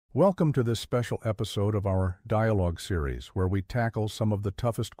Welcome to this special episode of our dialogue series, where we tackle some of the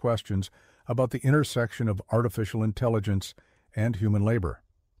toughest questions about the intersection of artificial intelligence and human labor.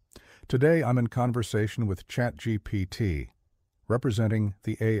 Today, I'm in conversation with ChatGPT, representing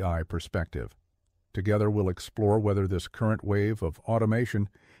the AI perspective. Together, we'll explore whether this current wave of automation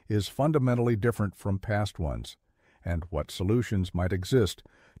is fundamentally different from past ones, and what solutions might exist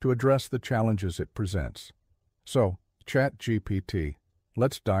to address the challenges it presents. So, ChatGPT,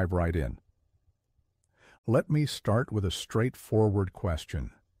 let's dive right in. Let me start with a straightforward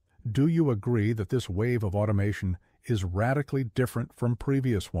question. Do you agree that this wave of automation is radically different from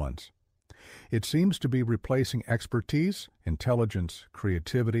previous ones? It seems to be replacing expertise, intelligence,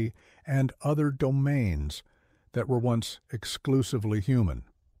 creativity, and other domains that were once exclusively human.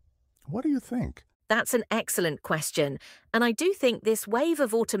 What do you think? That's an excellent question, and I do think this wave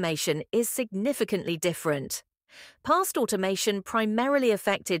of automation is significantly different. Past automation primarily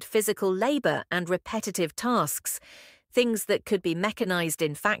affected physical labor and repetitive tasks, things that could be mechanized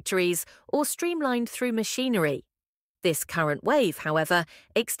in factories or streamlined through machinery. This current wave, however,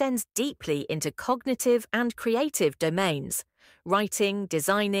 extends deeply into cognitive and creative domains: writing,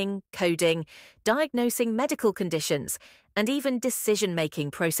 designing, coding, diagnosing medical conditions, and even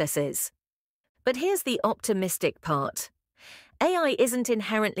decision-making processes. But here's the optimistic part. AI isn't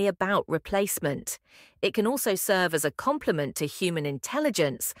inherently about replacement. It can also serve as a complement to human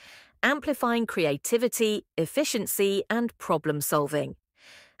intelligence, amplifying creativity, efficiency, and problem-solving.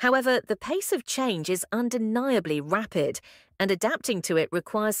 However, the pace of change is undeniably rapid, and adapting to it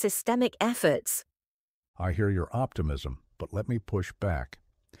requires systemic efforts. I hear your optimism, but let me push back.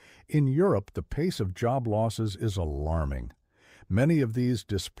 In Europe, the pace of job losses is alarming. Many of these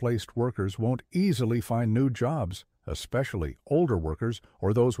displaced workers won't easily find new jobs, especially older workers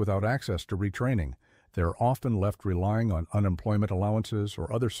or those without access to retraining. They're often left relying on unemployment allowances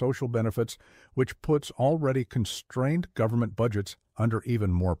or other social benefits, which puts already constrained government budgets under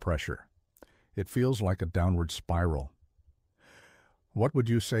even more pressure. It feels like a downward spiral. What would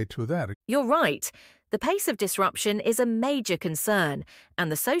you say to that? You're right. The pace of disruption is a major concern,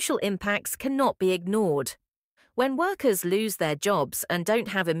 and the social impacts cannot be ignored. When workers lose their jobs and don't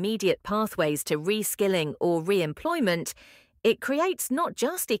have immediate pathways to reskilling or re-employment, it creates not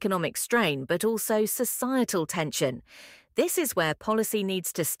just economic strain but also societal tension. This is where policy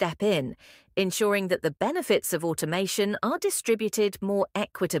needs to step in, ensuring that the benefits of automation are distributed more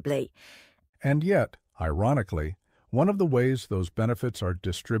equitably. And yet, ironically, one of the ways those benefits are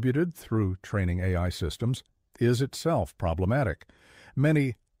distributed through training AI systems is itself problematic.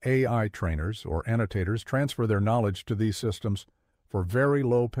 Many AI trainers or annotators transfer their knowledge to these systems for very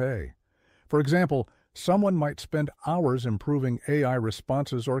low pay. For example, someone might spend hours improving AI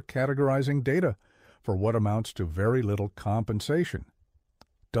responses or categorizing data for what amounts to very little compensation.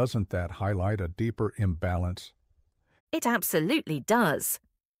 Doesn't that highlight a deeper imbalance? It absolutely does.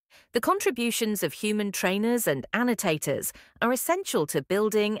 The contributions of human trainers and annotators are essential to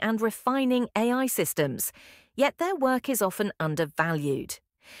building and refining AI systems, yet their work is often undervalued.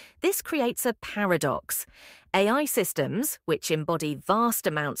 This creates a paradox. AI systems, which embody vast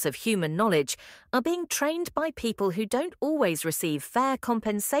amounts of human knowledge, are being trained by people who don't always receive fair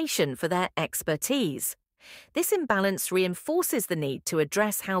compensation for their expertise. This imbalance reinforces the need to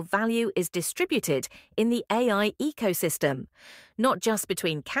address how value is distributed in the AI ecosystem, not just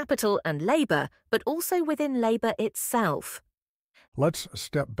between capital and labor, but also within labor itself. Let's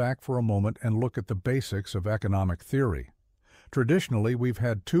step back for a moment and look at the basics of economic theory. Traditionally, we've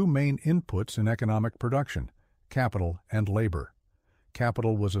had two main inputs in economic production: capital and labor.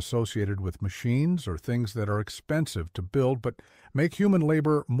 Capital was associated with machines or things that are expensive to build but make human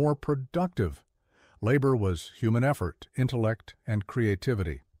labor more productive. Labor was human effort, intellect, and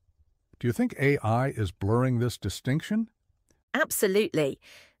creativity. Do you think AI is blurring this distinction? Absolutely.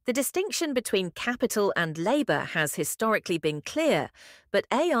 The distinction between capital and labor has historically been clear, but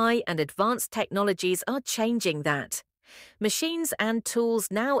AI and advanced technologies are changing that. Machines and tools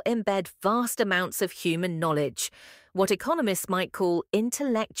now embed vast amounts of human knowledge, what economists might call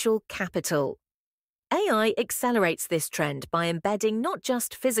intellectual capital. AI accelerates this trend by embedding not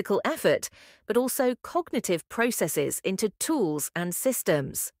just physical effort, but also cognitive processes into tools and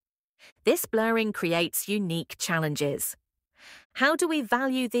systems. This blurring creates unique challenges. How do we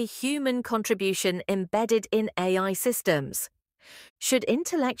value the human contribution embedded in AI systems? Should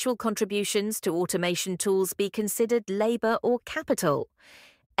intellectual contributions to automation tools be considered labor or capital?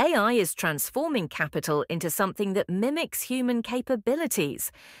 AI is transforming capital into something that mimics human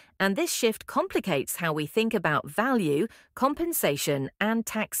capabilities, and this shift complicates how we think about value, compensation, and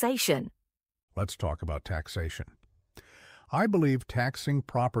taxation. Let's talk about taxation. I believe taxing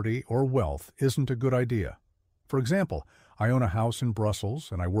property or wealth isn't a good idea. For example, I own a house in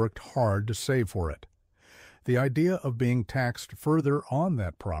Brussels and I worked hard to save for it. The idea of being taxed further on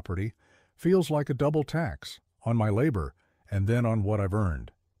that property feels like a double tax, on my labor and then on what I've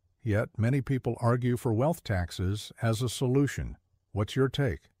earned. Yet many people argue for wealth taxes as a solution. What's your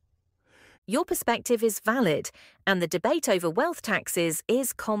take? Your perspective is valid, and the debate over wealth taxes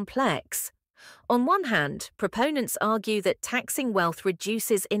is complex. On one hand, proponents argue that taxing wealth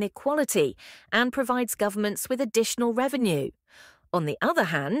reduces inequality and provides governments with additional revenue. On the other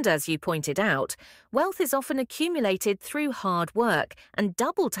hand, as you pointed out, wealth is often accumulated through hard work, and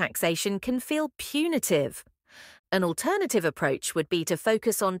double taxation can feel punitive. An alternative approach would be to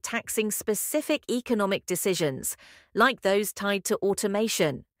focus on taxing specific economic decisions, like those tied to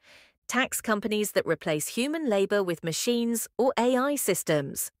automation. Tax companies that replace human labor with machines or AI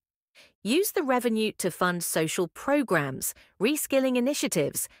systems. Use the revenue to fund social programs, reskilling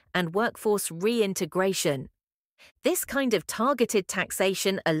initiatives, and workforce reintegration. This kind of targeted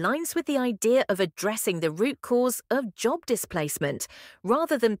taxation aligns with the idea of addressing the root cause of job displacement,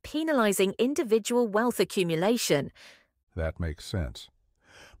 rather than penalizing individual wealth accumulation. That makes sense.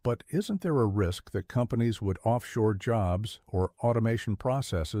 But isn't there a risk that companies would offshore jobs or automation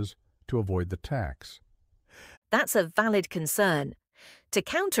processes to avoid the tax? That's a valid concern. To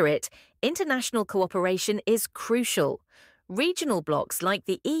counter it, international cooperation is crucial. Regional blocs like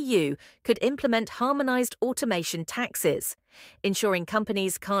the EU could implement harmonized automation taxes, ensuring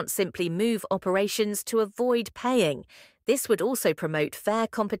companies can't simply move operations to avoid paying. This would also promote fair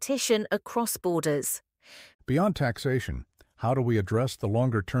competition across borders. Beyond taxation, how do we address the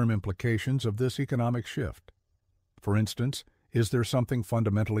longer-term implications of this economic shift? For instance, is there something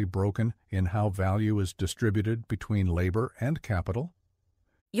fundamentally broken in how value is distributed between labor and capital?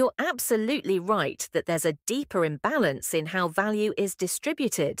 You're absolutely right that there's a deeper imbalance in how value is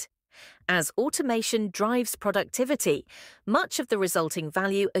distributed. As automation drives productivity, much of the resulting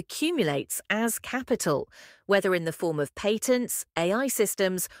value accumulates as capital, whether in the form of patents, AI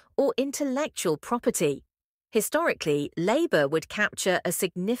systems, or intellectual property. Historically, labor would capture a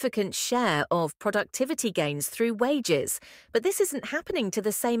significant share of productivity gains through wages, but this isn't happening to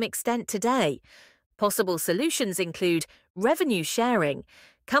the same extent today. Possible solutions include revenue sharing.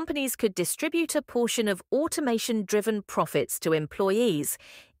 Companies could distribute a portion of automation-driven profits to employees,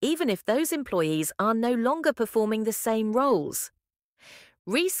 even if those employees are no longer performing the same roles.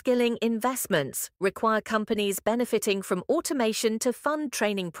 Reskilling investments require companies benefiting from automation to fund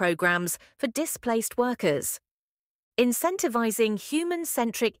training programs for displaced workers. Incentivizing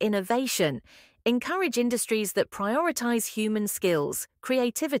human-centric innovation. Encourage industries that prioritize human skills,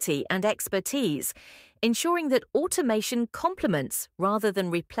 creativity, and expertise, ensuring that automation complements rather than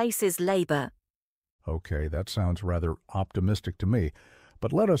replaces labor. Okay, that sounds rather optimistic to me,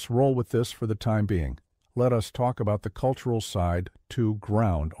 but let us roll with this for the time being. Let us talk about the cultural side to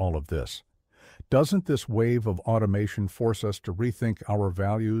ground all of this. Doesn't this wave of automation force us to rethink our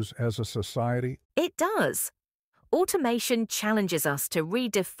values as a society? It does. Automation challenges us to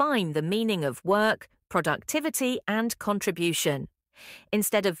redefine the meaning of work, productivity, and contribution.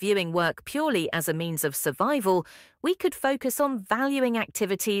 Instead of viewing work purely as a means of survival, we could focus on valuing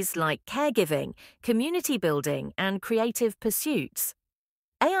activities like caregiving, community building, and creative pursuits.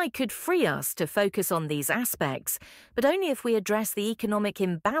 AI could free us to focus on these aspects, but only if we address the economic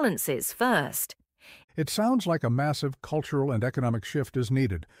imbalances first. It sounds like a massive cultural and economic shift is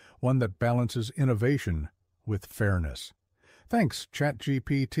needed, one that balances innovation with fairness. Thanks,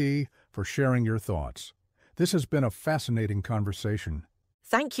 ChatGPT, for sharing your thoughts. This has been a fascinating conversation.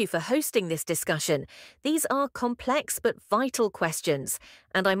 Thank you for hosting this discussion. These are complex but vital questions,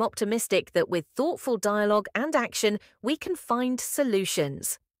 and I'm optimistic that with thoughtful dialogue and action, we can find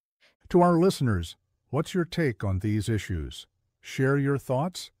solutions. To our listeners, what's your take on these issues? Share your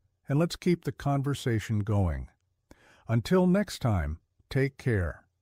thoughts, and let's keep the conversation going. Until next time, take care.